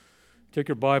Take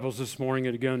your Bibles this morning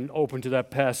and again open to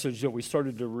that passage that we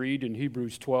started to read in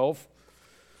Hebrews 12.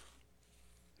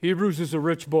 Hebrews is a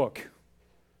rich book,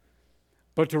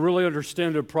 but to really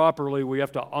understand it properly, we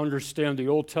have to understand the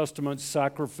Old Testament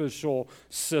sacrificial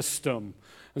system.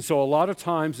 And so a lot of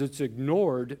times it's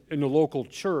ignored in the local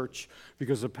church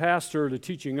because the pastor, the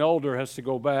teaching elder, has to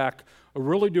go back and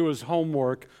really do his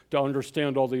homework to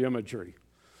understand all the imagery.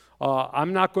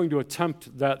 I'm not going to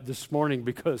attempt that this morning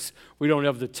because we don't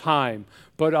have the time,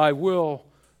 but I will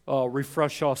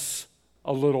refresh us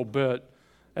a little bit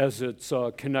as it's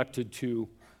connected to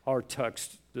our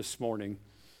text this morning.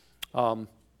 I'm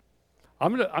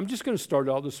just going to start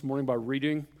out this morning by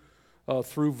reading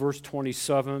through verse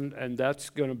 27, and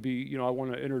that's going to be, I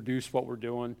want to introduce what we're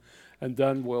doing, and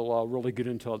then we'll really get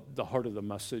into the heart of the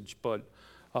message. But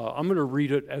I'm going to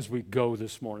read it as we go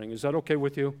this morning. Is that okay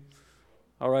with you?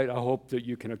 All right, I hope that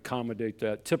you can accommodate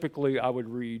that. Typically, I would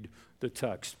read the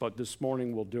text, but this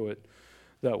morning we'll do it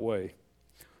that way.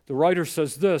 The writer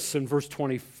says this in verse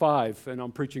 25, and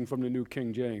I'm preaching from the New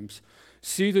King James.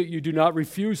 See that you do not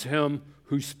refuse him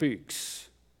who speaks.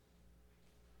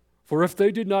 For if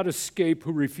they did not escape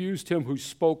who refused him who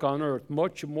spoke on earth,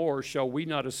 much more shall we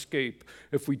not escape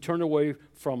if we turn away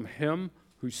from him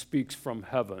who speaks from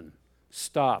heaven.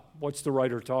 Stop. What's the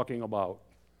writer talking about?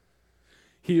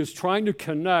 He is trying to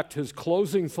connect his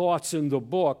closing thoughts in the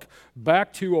book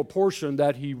back to a portion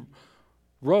that he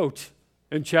wrote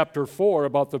in chapter 4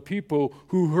 about the people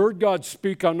who heard God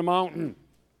speak on the mountain.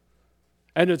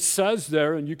 And it says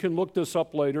there, and you can look this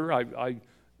up later, I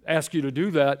ask you to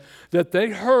do that they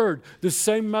heard the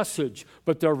same message,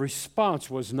 but their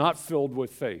response was not filled with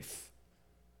faith.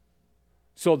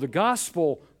 So the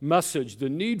gospel message, the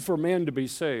need for man to be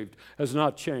saved, has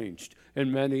not changed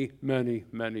in many, many,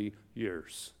 many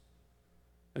years.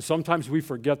 And sometimes we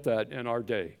forget that in our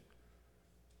day.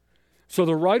 So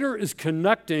the writer is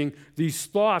connecting these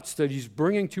thoughts that he's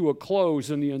bringing to a close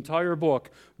in the entire book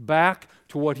back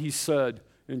to what he said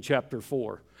in chapter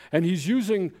 4. And he's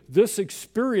using this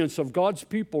experience of God's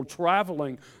people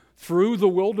traveling through the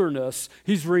wilderness.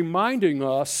 He's reminding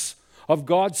us of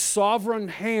God's sovereign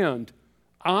hand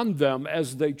on them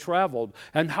as they traveled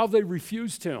and how they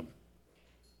refused him.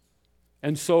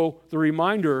 And so the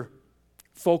reminder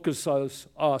focuses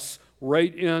us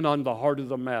right in on the heart of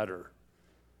the matter.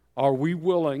 Are we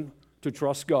willing to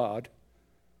trust God,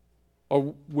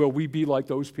 or will we be like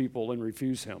those people and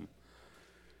refuse him?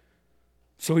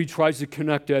 So he tries to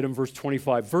connect that in verse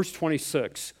 25. Verse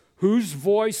 26, whose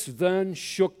voice then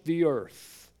shook the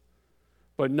earth?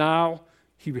 But now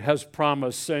he has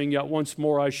promised, saying, yet once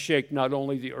more I shake not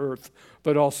only the earth,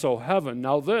 but also heaven.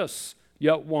 Now this,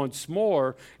 yet once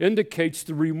more, indicates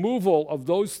the removal of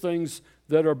those things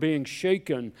that are being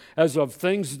shaken as of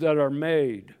things that are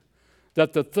made,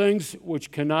 that the things which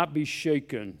cannot be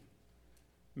shaken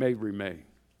may remain.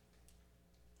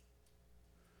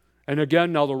 And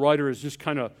again, now the writer is just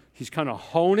kind of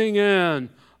honing in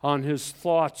on his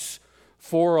thoughts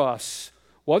for us.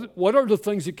 What are the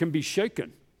things that can be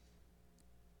shaken?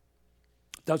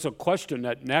 That's a question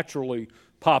that naturally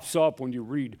pops up when you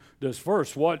read this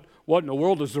verse. What in the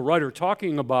world is the writer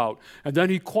talking about? And then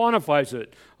he quantifies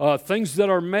it. Things that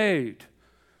are made.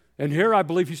 And here I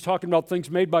believe he's talking about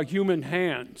things made by human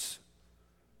hands.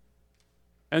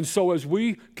 And so as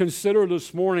we consider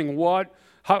this morning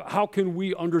how can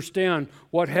we understand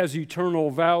what has eternal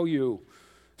value?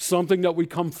 Something that we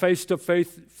come face to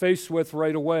face with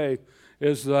right away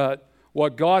is that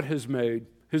what God has made,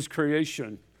 his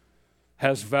creation,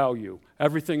 has value.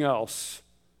 Everything else,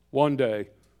 one day,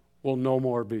 will no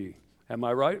more be. Am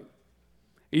I right?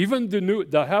 Even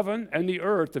the heaven and the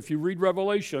earth, if you read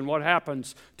Revelation, what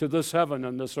happens to this heaven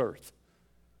and this earth?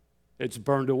 It's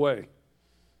burned away.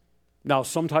 Now,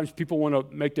 sometimes people want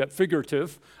to make that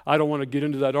figurative. I don't want to get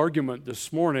into that argument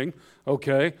this morning,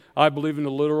 okay? I believe in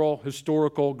the literal,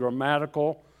 historical,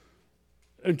 grammatical,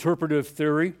 interpretive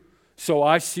theory, so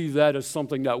I see that as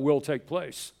something that will take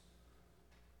place.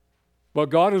 But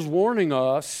God is warning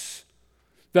us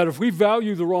that if we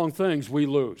value the wrong things, we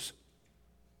lose.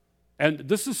 And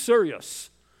this is serious.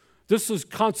 This is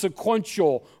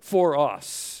consequential for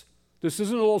us. This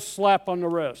isn't a little slap on the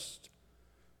wrist.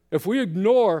 If we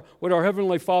ignore what our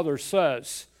Heavenly Father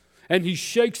says, and he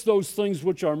shakes those things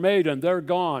which are made and they're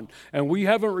gone, and we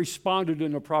haven't responded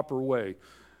in a proper way,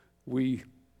 we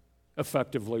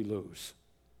effectively lose.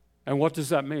 And what does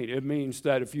that mean? It means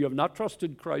that if you have not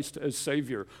trusted Christ as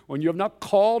Savior, when you have not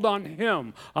called on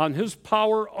him, on his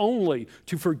power only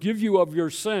to forgive you of your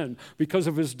sin because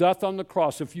of his death on the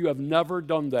cross, if you have never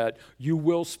done that, you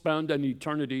will spend an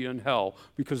eternity in hell.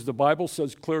 Because the Bible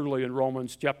says clearly in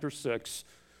Romans chapter 6,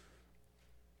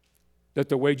 That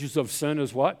the wages of sin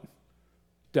is what?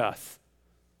 Death.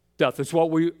 Death. It's what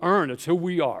we earn. It's who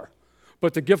we are.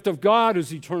 But the gift of God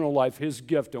is eternal life, his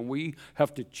gift, and we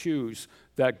have to choose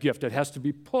that gift. It has to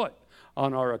be put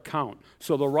on our account.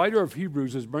 So the writer of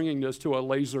Hebrews is bringing this to a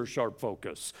laser-sharp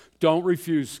focus. Don't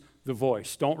refuse the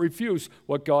voice. Don't refuse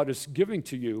what God is giving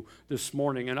to you this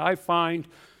morning. And I find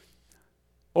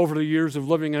over the years of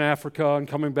living in Africa and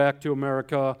coming back to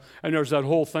America, and there's that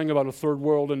whole thing about a third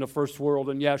world and a first world,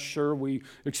 and yes, sure, we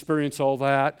experience all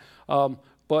that.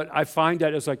 But I find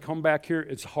that as I come back here,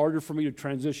 it's harder for me to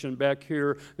transition back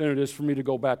here than it is for me to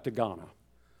go back to Ghana.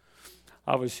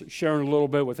 I was sharing a little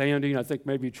bit with Andy, and I think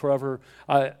maybe Trevor,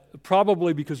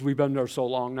 probably because we've been there so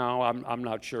long now, I'm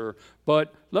not sure.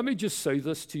 But let me just say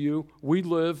this to you. We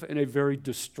live in a very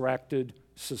distracted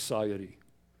society.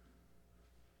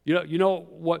 You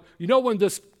know when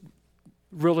this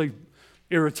really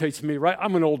irritates me, right?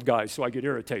 I'm an old guy, so I get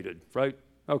irritated, right?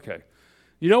 Okay.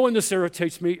 You know when this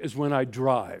irritates me is when I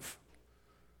drive.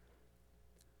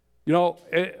 You know,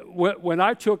 when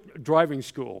I took driving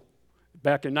school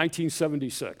back in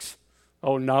 1976,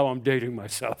 oh, now I'm dating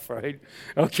myself, right?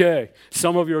 Okay.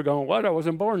 Some of you are going, what? I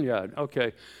wasn't born yet.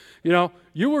 Okay. You know,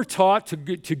 you were taught to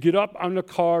get up on the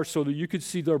car so that you could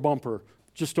see their bumper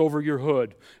just over your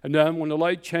hood. And then when the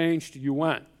light changed, you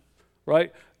went,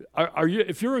 right?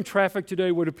 If you're in traffic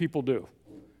today, what do people do?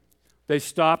 They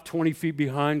stop 20 feet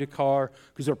behind the car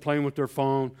because they're playing with their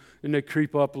phone, and they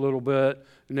creep up a little bit,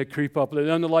 and they creep up. And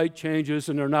then the light changes,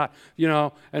 and they're not, you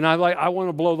know, and I want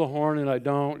to blow the horn, and I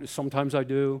don't. Sometimes I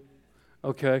do.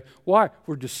 Okay. Why?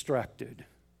 We're distracted.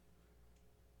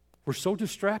 We're so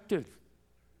distracted.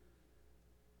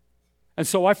 And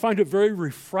so I find it very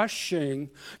refreshing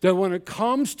that when it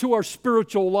comes to our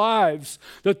spiritual lives,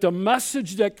 that the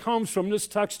message that comes from this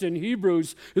text in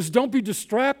Hebrews is don't be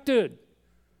distracted.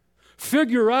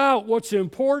 Figure out what's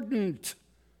important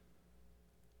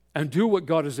and do what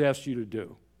God has asked you to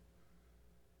do.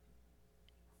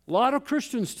 A lot of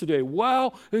Christians today,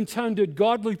 well-intended,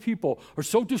 godly people, are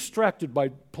so distracted by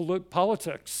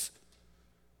politics.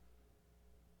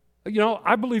 You know,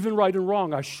 I believe in right and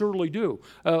wrong. I surely do.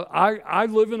 I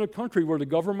live in a country where the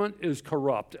government is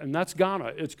corrupt, and that's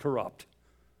Ghana. It's corrupt.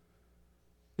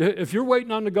 If you're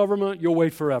waiting on the government, you'll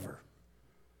wait forever.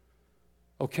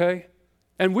 Okay?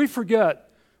 And we forget,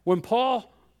 when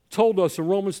Paul told us in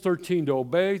Romans 13 to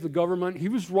obey the government, he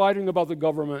was writing about the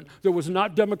government that was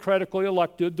not democratically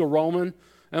elected, the Roman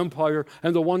Empire,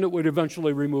 and the one that would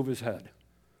eventually remove his head.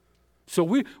 So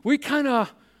we kind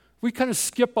of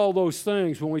skip all those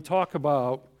things when we talk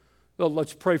about, well,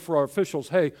 let's pray for our officials.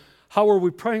 Hey, how are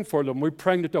we praying for them? We're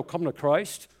praying that they'll come to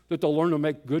Christ, that they'll learn to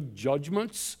make good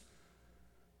judgments.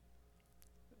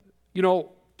 You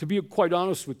know, to be quite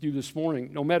honest with you this morning,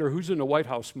 no matter who's in the White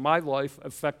House, my life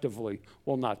effectively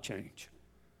will not change.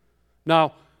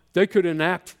 Now, they could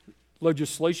enact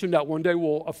legislation that one day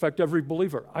will affect every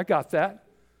believer. I got that.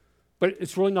 But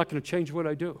it's really not going to change what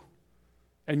I do.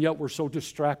 And yet we're so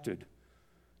distracted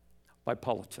by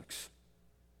politics.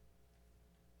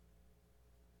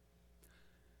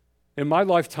 In my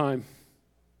lifetime,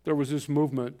 there was this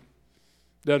movement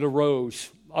that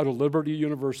arose out of Liberty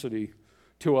University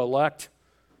to elect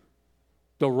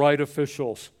the right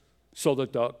officials so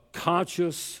that the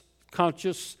consciousness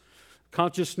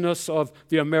of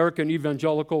the American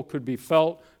evangelical could be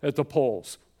felt at the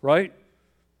polls, right?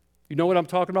 You know what I'm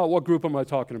talking about? What group am I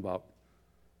talking about?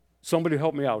 Somebody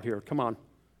help me out here. Come on.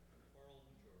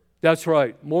 That's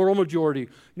right, moral majority. You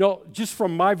know, just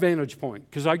from my vantage point,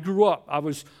 because I grew up, I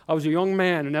was a young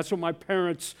man, and that's what my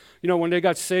parents, you know, when they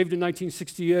got saved in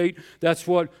 1968, that's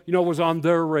what, you know, was on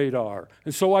their radar.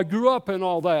 And so I grew up in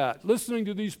all that, listening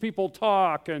to these people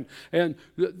talk and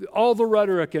all the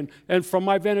rhetoric. And from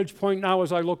my vantage point now,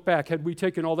 as I look back, had we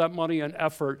taken all that money and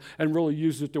effort and really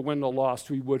used it to win the lost,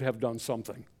 we would have done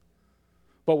something.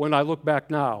 But when I look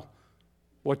back now,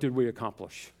 what did we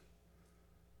accomplish?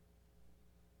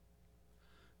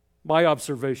 My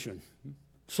observation.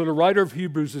 So the writer of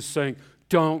Hebrews is saying,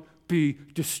 don't be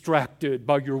distracted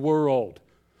by your world.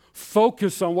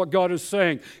 Focus on what God is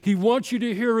saying. He wants you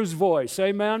to hear his voice.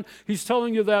 Amen? He's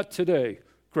telling you that today,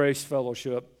 Grace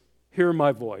Fellowship. Hear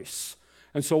my voice.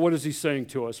 And so what is he saying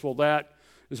to us? Well, that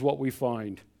is what we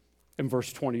find in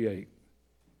verse 28.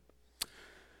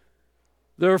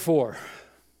 Therefore,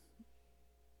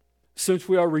 since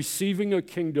we are receiving a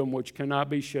kingdom which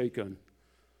cannot be shaken,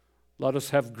 let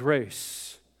us have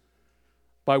grace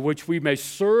by which we may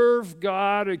serve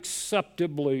God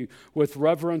acceptably with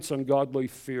reverence and godly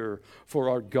fear, for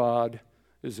our God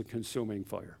is a consuming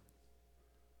fire.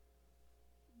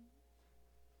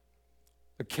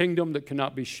 A kingdom that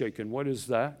cannot be shaken. What is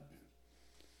that?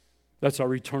 That's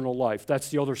our eternal life. That's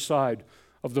the other side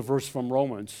of the verse from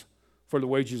Romans. For the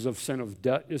wages of sin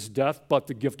is death, but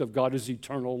the gift of God is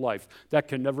eternal life. That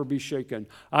can never be shaken.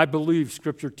 I believe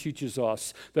Scripture teaches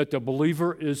us that the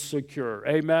believer is secure.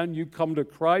 Amen? You come to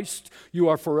Christ, you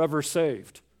are forever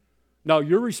saved. Now,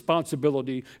 your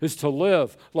responsibility is to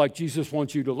live like Jesus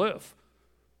wants you to live.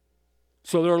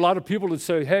 So there are a lot of people that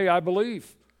say, hey, I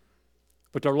believe,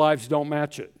 but their lives don't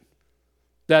match it.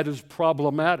 That is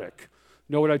problematic.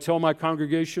 You know what I tell my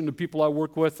congregation, the people I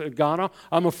work with at Ghana?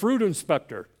 I'm a fruit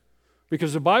inspector.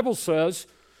 Because the Bible says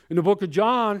in the book of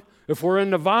John, if we're in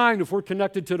the vine, if we're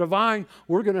connected to the vine,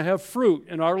 we're going to have fruit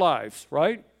in our lives,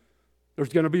 right? There's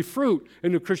going to be fruit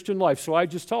in the Christian life. So I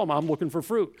just tell them, I'm looking for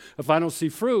fruit. If I don't see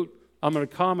fruit, I'm going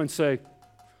to come and say,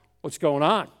 what's going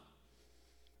on?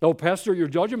 No, Pastor, you're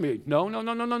judging me.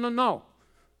 No.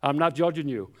 I'm not judging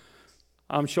you.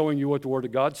 I'm showing you what the Word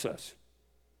of God says.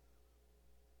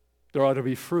 There ought to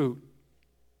be fruit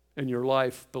in your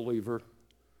life, believer.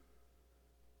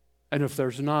 And if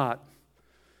there's not,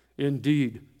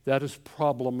 indeed, that is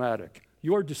problematic.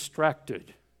 You are distracted.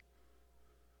 You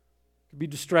could be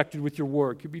distracted with your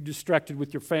work. You could be distracted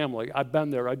with your family. I've been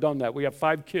there. I've done that. We have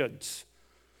 5 kids.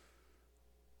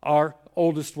 Our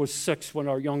oldest was 6 when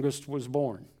our youngest was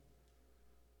born.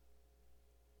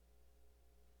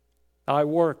 I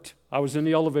worked. I was in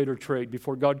the elevator trade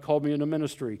before God called me into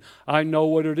ministry. I know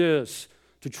what it is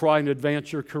to try and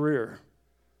advance your career.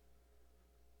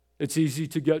 It's easy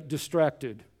to get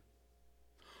distracted.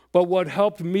 But what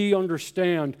helped me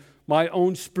understand my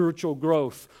own spiritual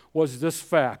growth was this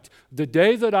fact. The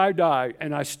day that I die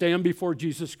and I stand before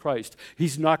Jesus Christ,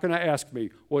 He's not going to ask me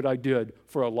what I did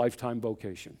for a lifetime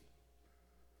vocation.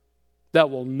 That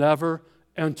will never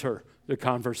enter the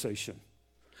conversation.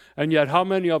 And yet, how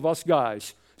many of us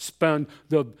guys spend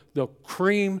the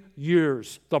cream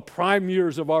years, the prime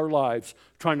years of our lives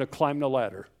trying to climb the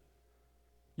ladder?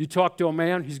 You talk to a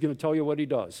man, he's going to tell you what he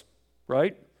does,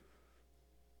 right?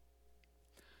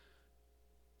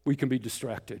 We can be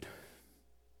distracted.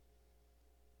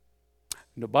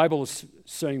 And the Bible is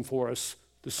saying for us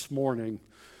this morning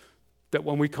that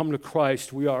when we come to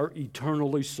Christ, we are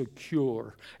eternally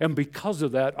secure. And because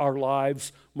of that, our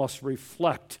lives must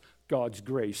reflect God's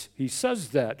grace. He says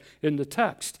that in the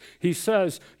text. He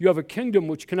says, you have a kingdom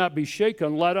which cannot be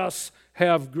shaken. Let us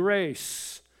have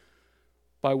grace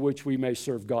by which we may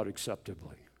serve God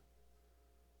acceptably.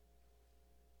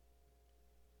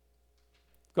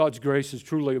 God's grace is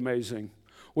truly amazing.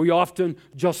 We often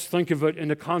just think of it in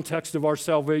the context of our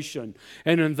salvation.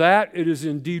 And in that, it is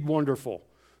indeed wonderful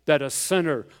that a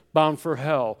sinner bound for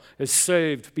hell is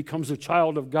saved, becomes a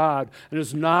child of God, and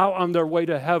is now on their way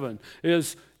to heaven,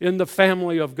 is in the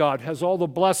family of God, has all the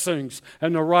blessings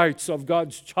and the rights of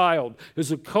God's child,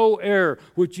 is a co-heir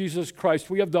with Jesus Christ.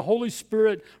 We have the Holy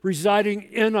Spirit residing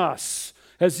in us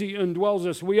as He indwells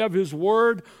us. We have His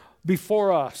Word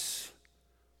before us.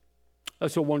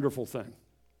 That's a wonderful thing.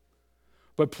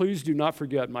 But please do not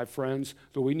forget, my friends,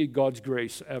 that we need God's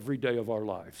grace every day of our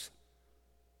lives.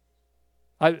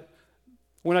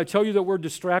 When I tell you that we're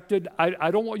distracted, I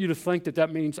don't want you to think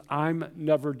that means I'm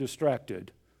never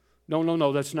distracted.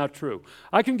 No, that's not true.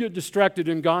 I can get distracted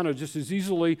in Ghana just as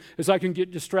easily as I can get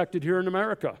distracted here in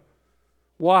America.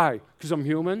 Why? Because I'm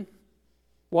human.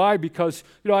 Why? Because,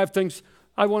 I have things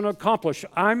I want to accomplish.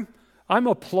 I'm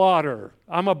a plotter.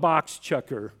 I'm a box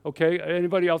checker, okay?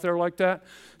 Anybody out there like that?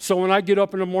 So when I get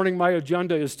up in the morning, my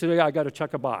agenda is today I got to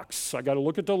check a box. I got to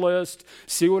look at the list,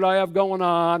 see what I have going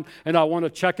on, and I want to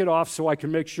check it off so I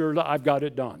can make sure that I've got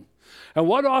it done. And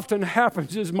what often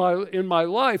happens in my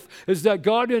life is that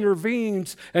God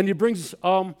intervenes and He brings,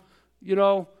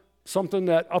 something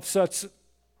that upsets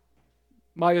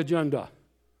my agenda.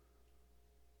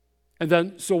 And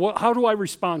then, how do I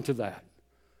respond to that?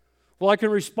 Well, I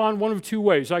can respond one of 2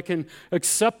 ways. I can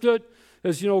accept it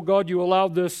as, God, you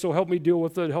allowed this, so help me deal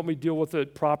with it. Help me deal with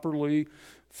it properly,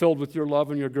 filled with your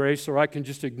love and your grace. Or I can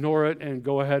just ignore it and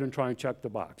go ahead and try and check the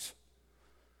box.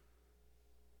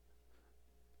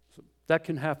 So that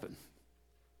can happen.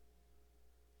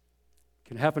 It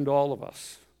can happen to all of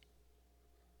us.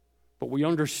 But we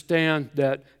understand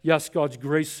that, yes, God's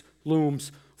grace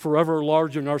looms forever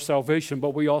large in our salvation,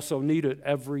 but we also need it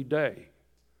every day.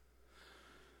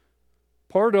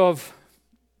 Part of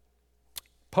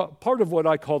what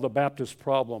I call the Baptist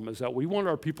problem is that we want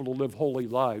our people to live holy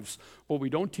lives, but we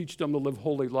don't teach them to live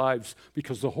holy lives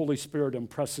because the Holy Spirit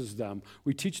impresses them.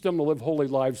 We teach them to live holy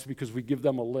lives because we give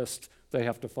them a list they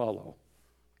have to follow,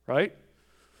 right?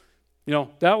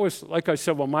 That was, like I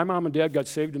said, when my mom and dad got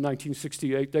saved in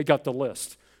 1968, they got the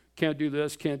list. Can't do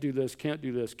this, can't do this, can't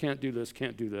do this, can't do this,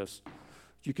 can't do this.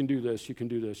 You can do this, you can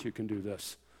do this, you can do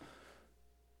this.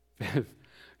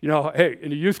 Hey,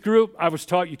 in the youth group, I was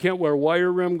taught you can't wear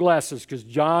wire-rimmed glasses because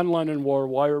John Lennon wore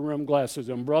wire-rimmed glasses.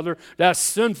 And brother, that's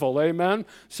sinful, amen?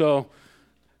 So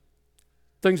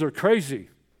things are crazy.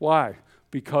 Why?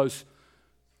 Because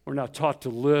we're not taught to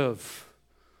live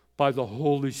by the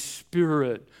Holy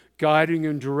Spirit guiding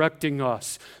and directing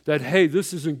us. That, hey,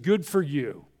 this isn't good for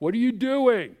you. What are you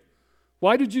doing?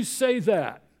 Why did you say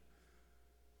that?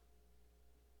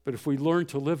 But if we learn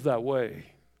to live that way,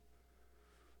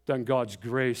 then God's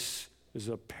grace is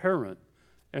apparent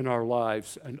in our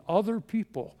lives, and other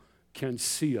people can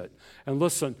see it. And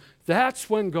listen, that's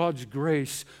when God's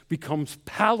grace becomes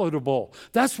palatable.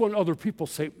 That's when other people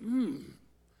say,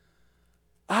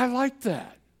 I like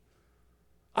that.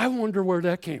 I wonder where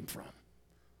that came from.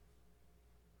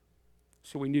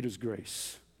 So we need His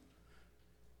grace.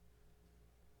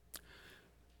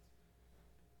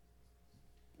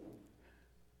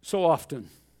 So often,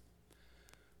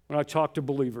 when I talk to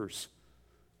believers,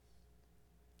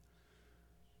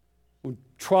 when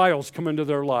trials come into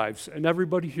their lives, and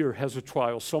everybody here has a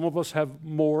trial. Some of us have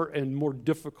more and more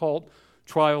difficult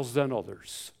trials than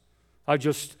others. I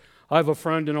have a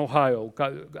friend in Ohio.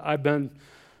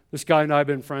 This guy and I have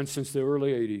been friends since the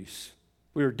early 80s.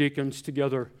 We were deacons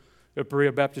together at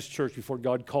Berea Baptist Church before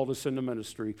God called us into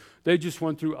ministry. They just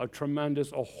went through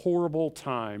a horrible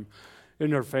time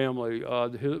in their family.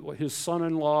 His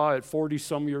son-in-law at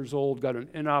 40-some years old got an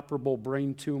inoperable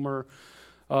brain tumor.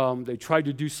 They tried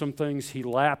to do some things. He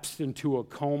lapsed into a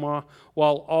coma.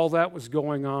 While all that was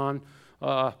going on,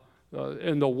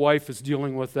 and the wife is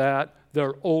dealing with that,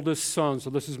 their oldest son, so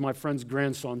this is my friend's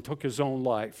grandson, took his own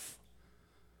life.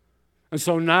 And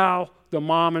so now the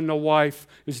mom and the wife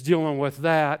is dealing with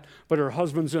that, but her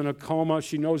husband's in a coma.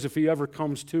 She knows if he ever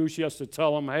comes to, she has to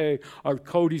tell him, hey, our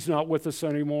Cody's not with us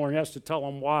anymore, and has to tell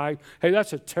him why. Hey,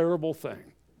 that's a terrible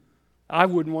thing. I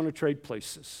wouldn't want to trade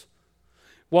places.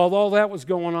 While all that was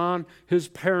going on, his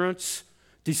parents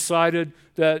decided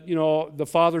that, the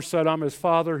father said, I'm his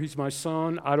father, he's my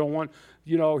son, I don't want,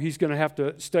 he's going to have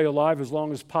to stay alive as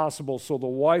long as possible. So the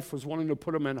wife was wanting to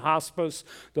put him in hospice.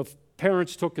 The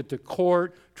parents took it to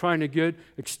court, trying to get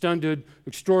extended,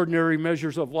 extraordinary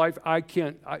measures of life. I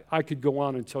could go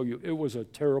on and tell you, it was a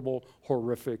terrible,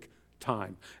 horrific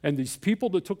time. And these people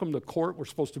that took him to court were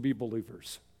supposed to be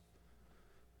believers.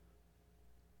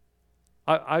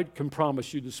 I can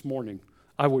promise you this morning,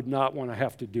 I would not want to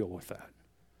have to deal with that.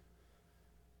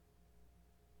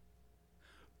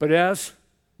 But as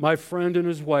my friend and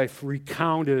his wife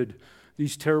recounted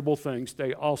these terrible things,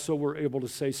 they also were able to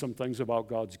say some things about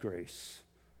God's grace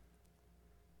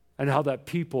and how that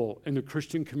people in the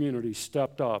Christian community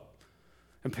stepped up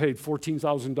and paid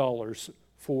 $14,000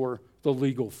 for the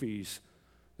legal fees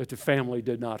that the family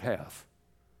did not have.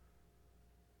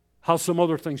 How some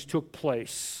other things took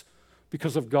place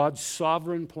because of God's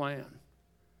sovereign plan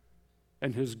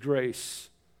and His grace,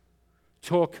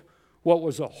 took what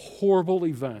was a horrible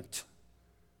event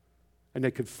and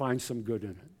they could find some good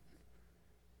in it.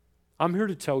 I'm here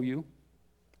to tell you,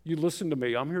 you listen to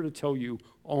me, I'm here to tell you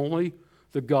only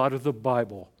the God of the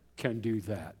Bible can do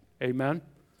that. Amen?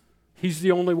 He's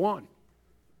the only one.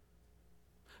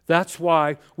 That's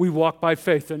why we walk by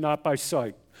faith and not by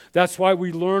sight. That's why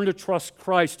we learn to trust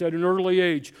Christ at an early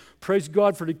age. Praise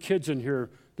God for the kids in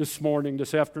here this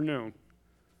afternoon.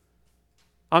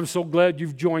 I'm so glad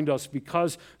you've joined us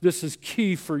because this is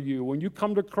key for you. When you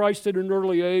come to Christ at an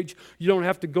early age, you don't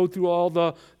have to go through all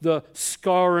the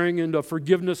scarring and the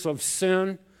forgiveness of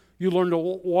sin. You learn to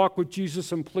walk with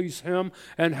Jesus and please Him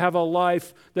and have a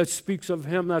life that speaks of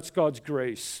Him. That's God's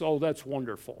grace. Oh, that's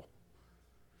wonderful.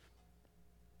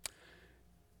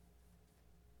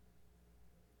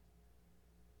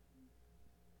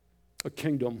 A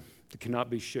kingdom that cannot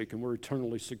be shaken. We're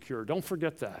eternally secure. Don't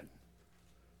forget that.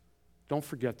 Don't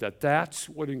forget that. That's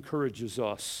what encourages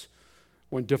us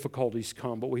when difficulties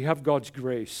come. But we have God's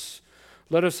grace.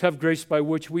 Let us have grace by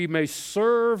which we may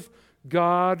serve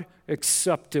God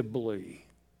acceptably.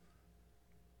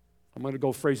 I'm going to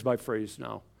go phrase by phrase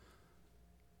now.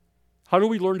 How do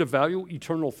we learn to value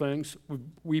eternal things?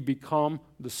 We become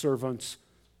the servants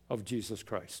of Jesus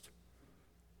Christ.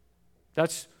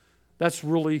 That's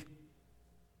really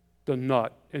the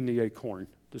nut in the acorn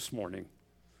this morning.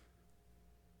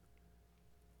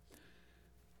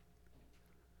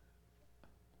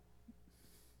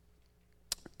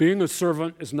 Being a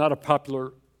servant is not a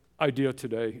popular idea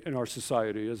today in our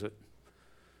society, is it?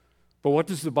 But what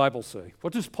does the Bible say?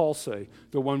 What does Paul say?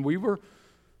 That when we were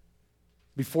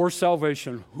before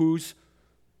salvation, who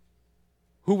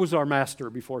was our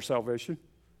master before salvation?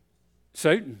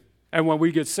 Satan. And when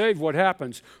we get saved, what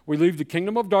happens? We leave the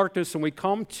kingdom of darkness and we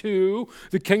come to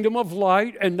the kingdom of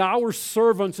light, and now we're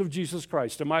servants of Jesus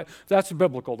Christ. That's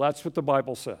biblical. That's what the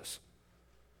Bible says.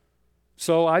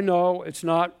 So I know it's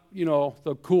not,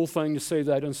 the cool thing to say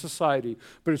that in society,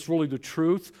 but it's really the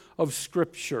truth of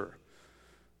Scripture.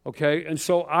 Okay? And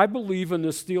so I believe in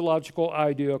this theological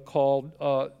idea called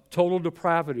total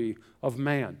depravity of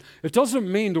man. It doesn't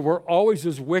mean that we're always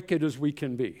as wicked as we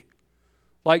can be.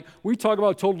 Like, we talk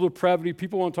about total depravity.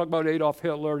 People want to talk about Adolf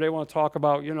Hitler. They want to talk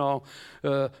about,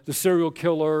 the serial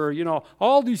killer,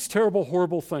 all these terrible,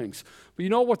 horrible things. But you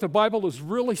know what the Bible is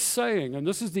really saying, and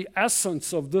this is the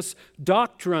essence of this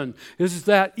doctrine, is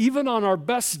that even on our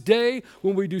best day,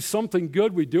 when we do something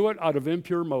good, we do it out of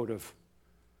impure motive.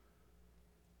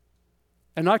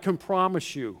 And I can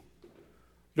promise you,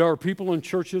 there are people in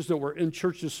churches that were in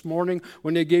church this morning,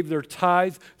 when they gave their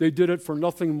tithe, they did it for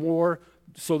nothing more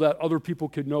so that other people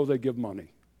could know they give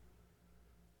money.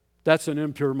 That's an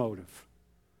impure motive.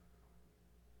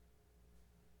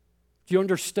 Do you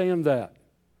understand that?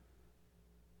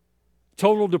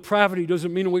 Total depravity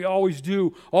doesn't mean we always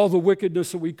do all the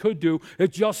wickedness that we could do.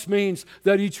 It just means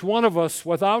that each one of us,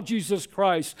 without Jesus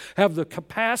Christ, have the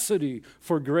capacity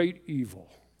for great evil.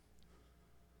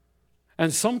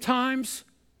 And sometimes,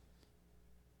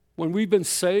 when we've been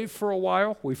saved for a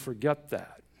while, we forget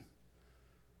that.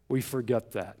 We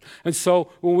forget that. And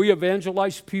so when we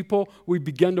evangelize people, we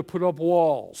begin to put up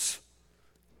walls.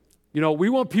 We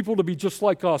want people to be just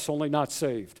like us, only not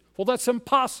saved. Well, that's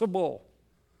impossible.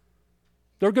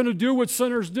 They're going to do what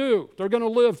sinners do. They're going to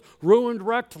live ruined,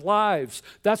 wrecked lives.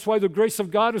 That's why the grace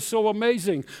of God is so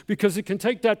amazing, because it can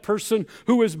take that person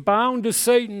who is bound to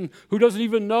Satan, who doesn't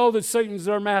even know that Satan's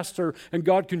their master, and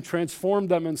God can transform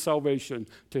them in salvation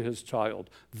to his child.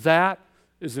 That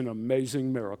is an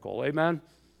amazing miracle. Amen?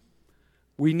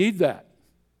 We need that.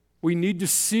 We need to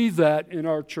see that in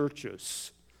our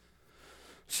churches.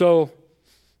 So,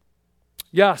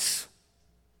 yes,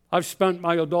 I've spent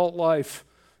my adult life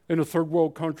in a third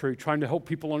world country trying to help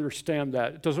people understand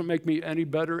that. It doesn't make me any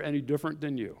better, any different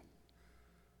than you.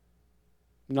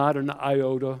 Not an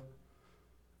iota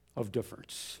of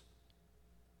difference.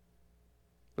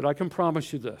 But I can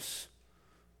promise you this,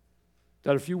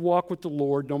 that if you walk with the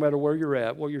Lord, no matter where you're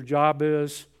at, what your job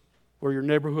is, where your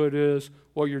neighborhood is,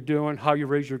 what you're doing, how you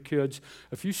raise your kids,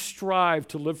 if you strive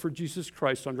to live for Jesus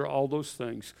Christ under all those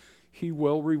things, He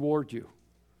will reward you.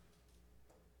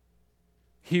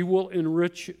 He will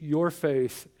enrich your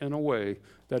faith in a way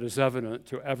that is evident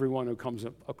to everyone who comes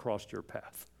across your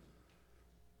path.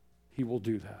 He will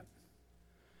do that.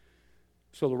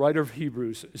 So the writer of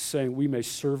Hebrews is saying we may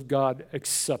serve God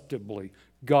acceptably.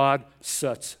 God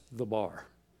sets the bar,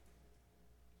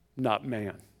 not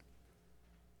man.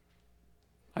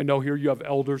 I know here you have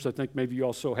elders. I think maybe you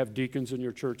also have deacons in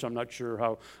your church. I'm not sure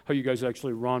how you guys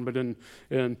actually run, but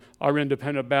in our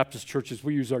independent Baptist churches,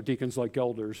 we use our deacons like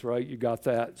elders, right? You got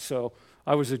that. So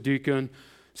I was a deacon.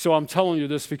 So I'm telling you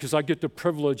this because I get the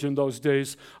privilege in those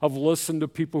days of listening to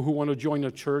people who want to join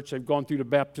the church. They've gone through the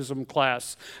baptism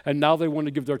class, and now they want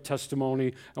to give their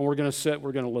testimony, and we're going to sit,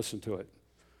 we're going to listen to it.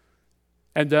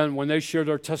 And then when they share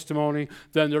their testimony,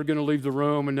 then they're going to leave the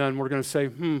room, and then we're going to say,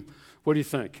 what do you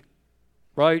think?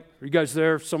 Right? Are you guys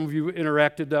there? Some of you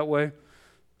interacted that way.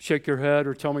 Shake your head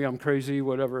or tell me I'm crazy,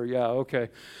 whatever. Yeah, okay.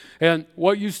 And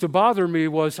what used to bother me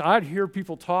was I'd hear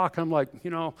people talk. I'm like,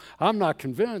 I'm not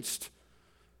convinced.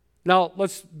 Now,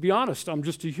 let's be honest. I'm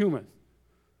just a human.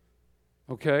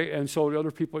 Okay? And so the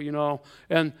other people,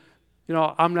 I'm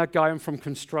that guy. I'm from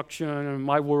construction, and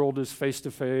my world is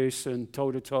face-to-face and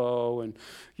toe-to-toe and,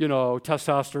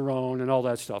 testosterone and all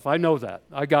that stuff. I know that.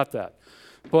 I got that.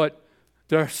 But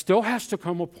there still has to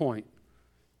come a point,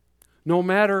 no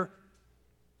matter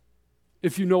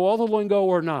if you know all the lingo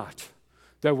or not,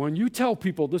 that when you tell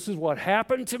people this is what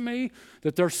happened to me,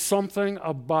 that there's something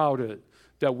about it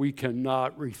that we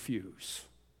cannot refuse.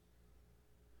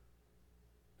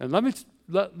 And let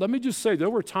me just say, there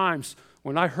were times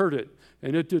when I heard it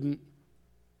and it didn't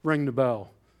ring the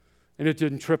bell and it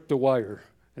didn't trip the wire.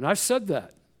 And I said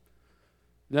that.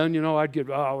 Then, I'd get,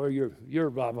 you're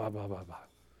blah, blah, blah, blah, blah.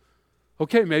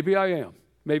 Okay, maybe I am.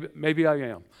 Maybe I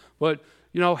am. But,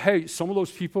 hey, some of those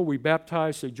people we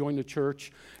baptized, they joined the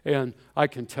church, and I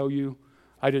can tell you,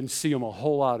 I didn't see them a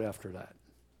whole lot after that.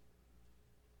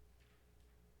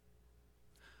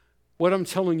 What I'm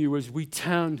telling you is we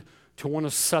tend to want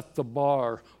to set the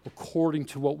bar according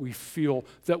to what we feel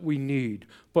that we need.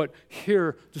 But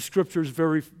here, the scripture is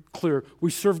very clear.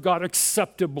 We serve God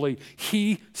acceptably.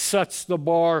 He sets the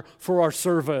bar for our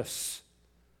service.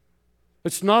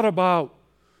 It's not about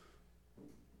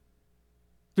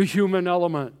the human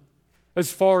element.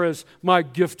 as far as my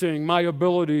gifting, my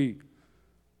ability,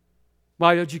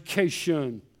 my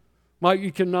education, my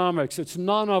economics. It's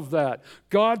none of that.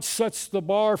 God sets the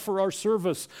bar for our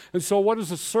service. And so what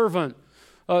is a servant?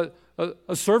 A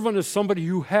servant is somebody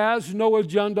who has no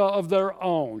agenda of their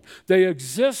own. They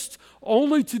exist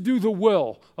only to do the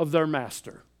will of their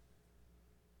master.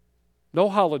 No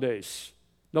holidays,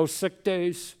 no sick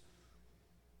days.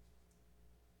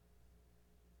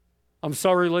 I'm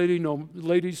sorry,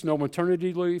 ladies, no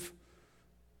maternity leave.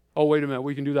 Oh, wait a minute,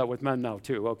 we can do that with men now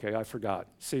too. Okay, I forgot.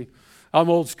 See, I'm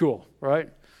old school, right?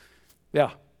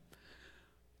 Yeah.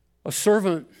 A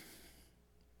servant,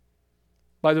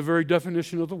 by the very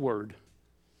definition of the word,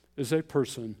 is a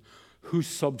person who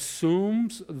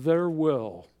subsumes their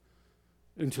will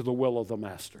into the will of the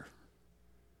master.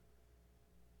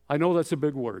 I know that's a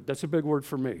big word. That's a big word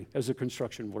for me as a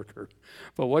construction worker.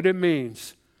 But what it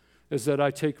means is that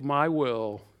I take my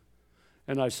will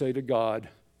and I say to God,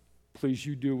 please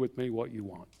you do with me what you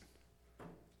want.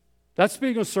 That's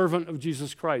being a servant of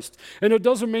Jesus Christ. And it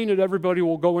doesn't mean that everybody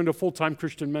will go into full-time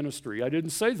Christian ministry. I didn't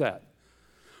say that.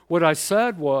 What I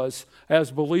said was,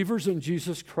 as believers in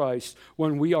Jesus Christ,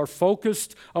 when we are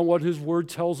focused on what His Word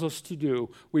tells us to do,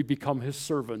 we become His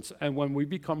servants. And when we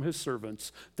become His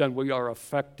servants, then we are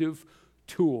effective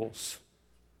tools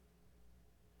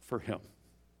for Him.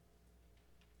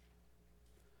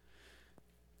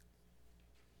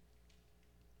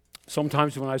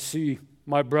 Sometimes when I see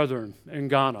my brethren in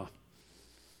Ghana,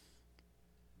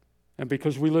 and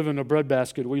because we live in a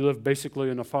breadbasket, we live basically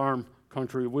in a farm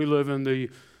country. We live in the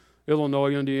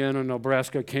Illinois, Indiana,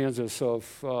 Nebraska, Kansas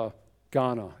of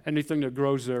Ghana. Anything that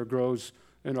grows there grows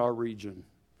in our region.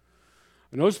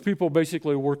 And those people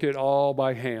basically work it all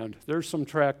by hand. There's some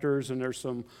tractors and there's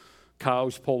some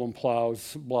cows pulling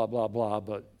plows, blah, blah, blah,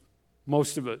 but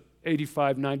most of it,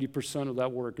 85, 90% of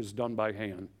that work is done by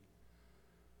hand.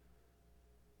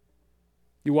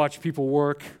 You watch people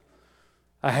work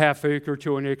a half acre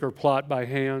to an acre plot by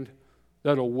hand,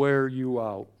 that'll wear you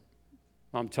out.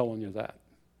 I'm telling you that.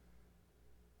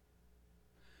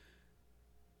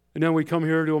 And then we come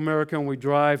here to America and we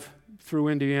drive through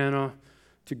Indiana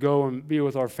to go and be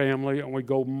with our family, and we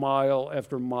go mile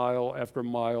after mile after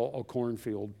mile of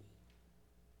cornfield.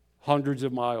 Hundreds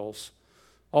of miles,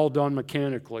 all done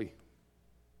mechanically.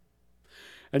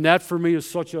 And that for me is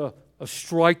such a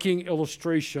striking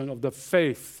illustration of the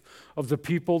faith of the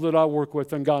people that I work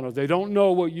with in Ghana. They don't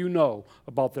know what you know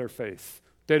about their faith.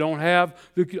 They don't have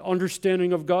the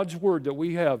understanding of God's Word that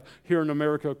we have here in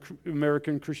America,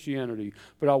 American Christianity.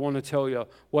 But I want to tell you,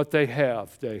 what they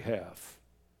have, they have.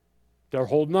 They're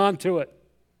holding on to it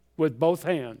with both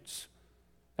hands,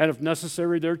 and if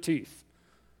necessary, their teeth,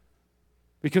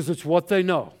 because it's what they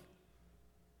know,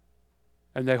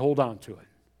 and they hold on to it.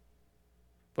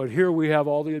 But here we have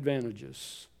all the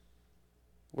advantages.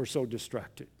 We're so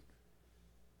distracted.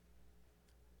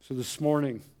 So this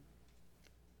morning,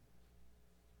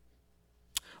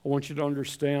 I want you to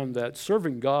understand that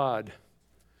serving God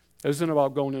isn't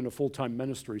about going into full-time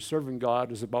ministry. Serving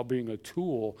God is about being a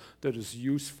tool that is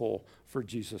useful for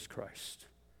Jesus Christ.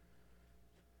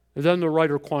 And then the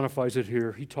writer quantifies it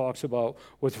here. He talks about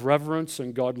with reverence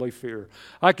and godly fear.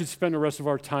 I could spend the rest of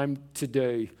our time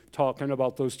today talking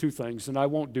about those two things, and I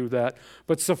won't do that.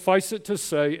 But suffice it to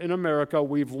say, in America,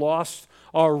 we've lost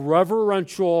our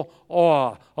reverential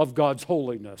awe of God's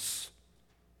holiness.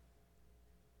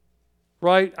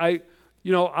 Right? I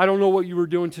don't know what you were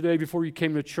doing today before you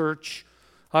came to church.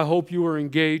 I hope you were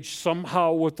engaged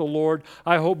somehow with the Lord.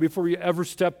 I hope before you ever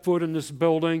step foot in this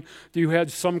building that you had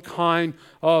some kind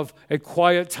of a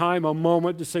quiet time, a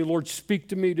moment to say, Lord, speak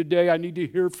to me today. I need to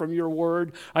hear from your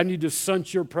word. I need to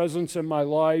sense your presence in my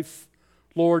life.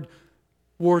 Lord,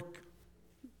 work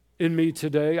in me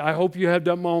today. I hope you had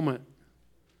that moment.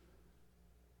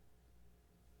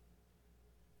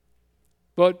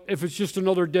 But if it's just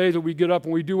another day that we get up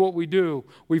and we do what we do,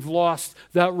 we've lost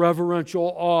that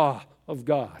reverential awe of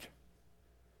God.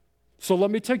 So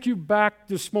let me take you back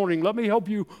this morning. Let me help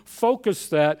you focus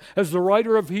that. As the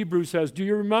writer of Hebrews says, do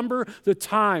you remember the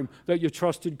time that you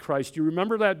trusted Christ? Do you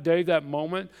remember that day, that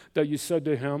moment that you said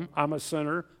to him, I'm a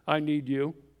sinner, I need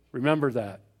you? Remember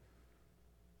that.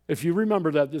 If you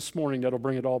remember that this morning, that'll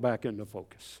bring it all back into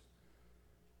focus.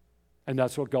 And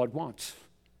that's what God wants.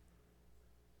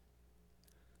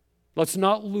 Let's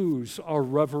not lose our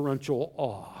reverential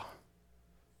awe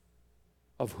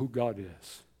of who God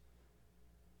is.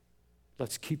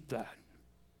 Let's keep that.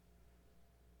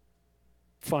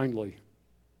 Finally,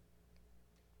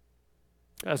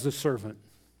 as a servant,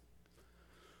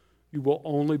 you will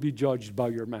only be judged by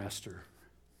your master.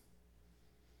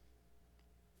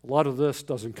 A lot of this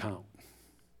doesn't count.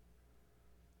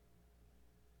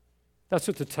 That's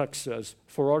what the text says.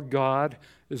 For our God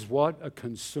is what? A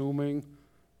consuming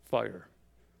fire.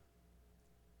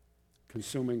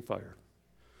 Consuming fire.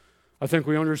 I think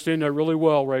we understand that really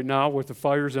well right now with the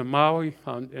fires in Maui,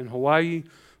 in Hawaii,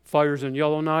 fires in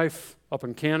Yellowknife, up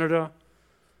in Canada.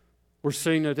 We're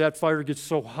seeing that fire gets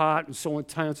so hot and so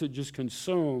intense it just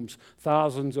consumes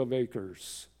thousands of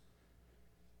acres.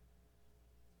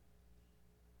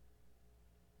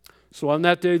 So on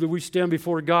that day that we stand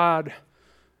before God,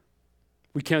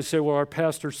 we can't say, well, our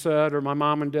pastor said, or my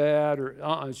mom and dad, or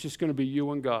it's just going to be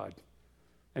you and God.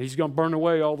 And he's going to burn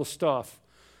away all the stuff.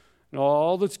 And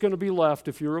all that's going to be left,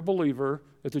 if you're a believer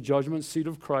at the judgment seat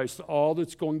of Christ, all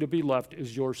that's going to be left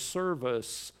is your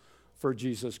service for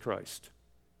Jesus Christ.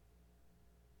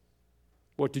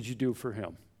 What did you do for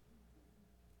him?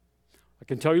 I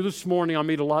can tell you this morning, I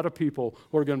meet a lot of people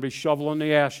who are going to be shoveling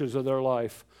the ashes of their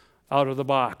life out of the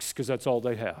box because that's all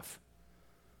they have.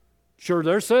 Sure,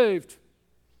 they're saved.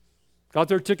 Got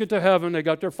their ticket to heaven, they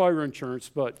got their fire insurance,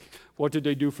 but what did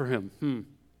they do for him?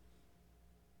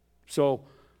 So,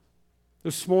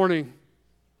 this morning,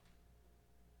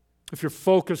 if you're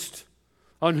focused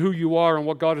on who you are and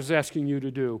what God is asking you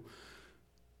to do,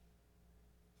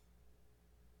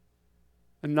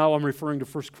 and now I'm referring to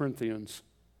 1 Corinthians,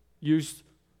 use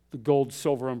the gold,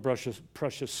 silver, and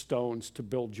precious stones to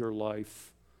build your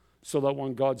life so that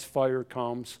when God's fire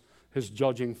comes, his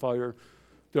judging fire,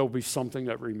 there'll be something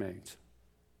that remains.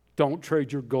 Don't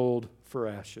trade your gold for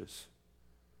ashes.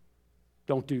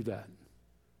 Don't do that.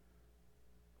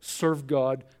 Serve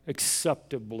God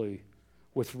acceptably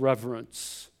with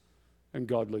reverence and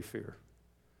godly fear.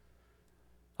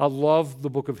 I love the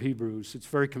book of Hebrews. It's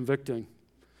very convicting.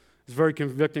 It's very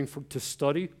convicting to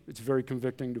study. It's very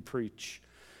convicting to preach.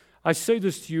 I say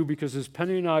this to you because as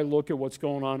Penny and I look at what's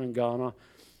going on in Ghana,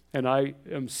 and I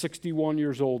am 61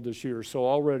 years old this year, so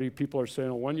already people are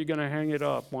saying, when are you going to hang it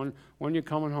up? When are you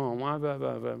coming home? Blah, blah,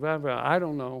 blah, blah, blah. I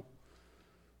don't know.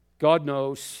 God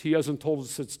knows. He hasn't told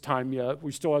us it's time yet.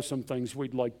 We still have some things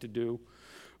we'd like to do.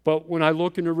 But when I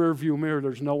look in the rearview mirror,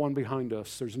 there's no one behind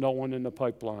us. There's no one in the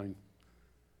pipeline.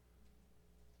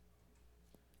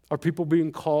 Are people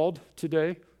being called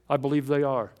today? I believe they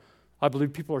are. I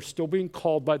believe people are still being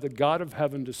called by the God of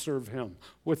heaven to serve him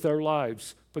with their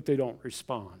lives, but they don't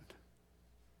respond.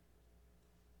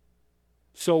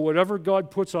 So whatever God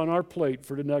puts on our plate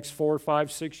for the next 4,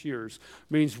 5, 6 years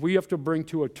means we have to bring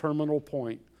to a terminal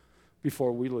point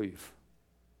before we leave.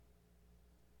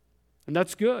 And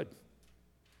that's good.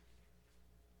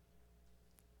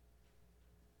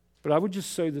 But I would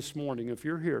just say this morning, if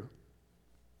you're here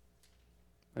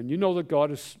and you know that God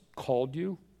has called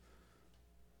you,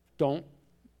 don't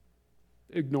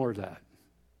ignore that.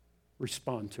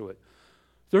 Respond to it.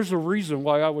 There's a reason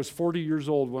why I was 40 years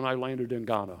old when I landed in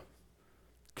Ghana.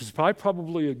 Because I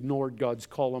probably ignored God's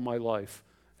call on my life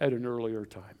at an earlier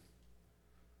time.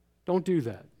 Don't do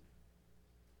that.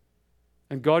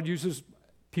 And God uses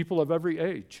people of every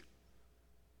age.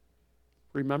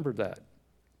 Remember that.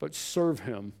 But serve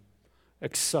him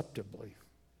acceptably.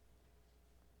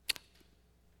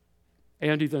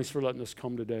 Andy, thanks for letting us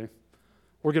come today.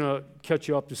 We're going to catch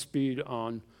you up to speed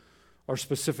on our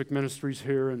specific ministries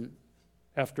here and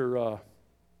after our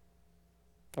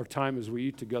time as we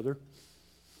eat together.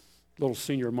 Little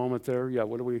senior moment there. Yeah,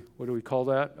 what do we call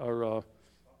that? Our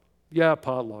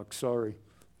potluck, sorry.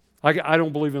 I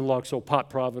don't believe in luck, so pot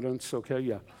providence, okay?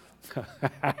 Yeah.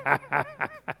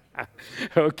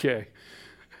 Okay.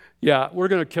 Yeah, we're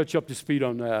going to catch up to speed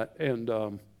on that,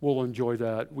 and we'll enjoy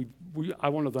that. I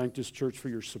want to thank this church for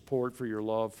your support, for your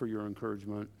love, for your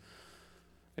encouragement.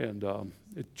 And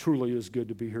it truly is good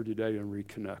to be here today and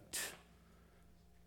reconnect.